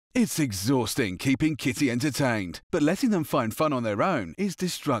It's exhausting keeping Kitty entertained, but letting them find fun on their own is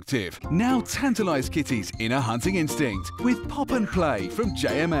destructive. Now tantalize Kitty's inner hunting instinct with Pop and Play from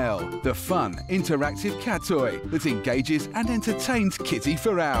JML, the fun, interactive cat toy that engages and entertains Kitty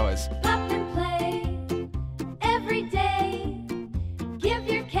for hours. Pop and play every day. Give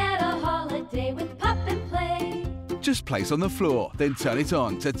your cat a holiday with Pop and Play. Just place on the floor, then turn it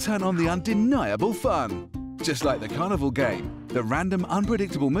on to turn on the undeniable fun. Just like the carnival game, the random,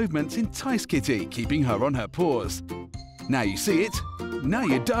 unpredictable movements entice Kitty, keeping her on her paws. Now you see it, now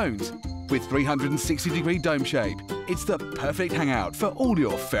you don't. With 360-degree dome shape, it's the perfect hangout for all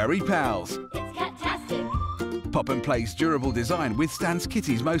your furry pals. It's cat-tastic. Pop and Play's durable design withstands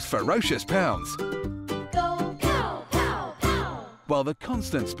Kitty's most ferocious pounce, Go pow, pow, pow. while the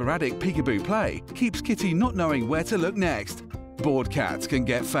constant sporadic peekaboo play keeps Kitty not knowing where to look next. Bored cats can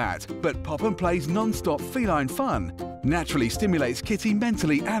get fat, but Pop and Play's non-stop feline fun naturally stimulates Kitty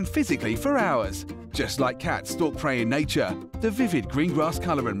mentally and physically for hours. Just like cats stalk prey in nature, the vivid green grass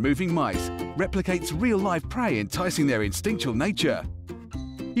colour and moving mice replicates real-life prey, enticing their instinctual nature.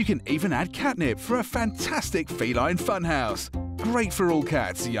 You can even add catnip for a fantastic feline funhouse. Great for all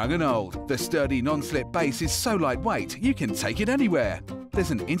cats, young and old. The sturdy non-slip base is so lightweight you can take it anywhere.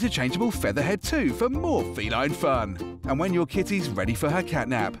 There's an interchangeable feather head too for more feline fun. And when your kitty's ready for her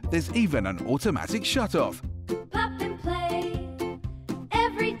catnap, there's even an automatic shut-off. Pop and play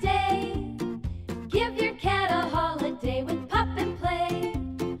every day. Give your cat a holiday with Pop and Play.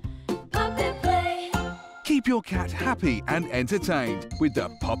 Pop and Play. Keep your cat happy and entertained with the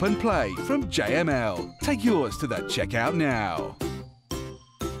Pop and Play from JML. Take yours to the checkout now.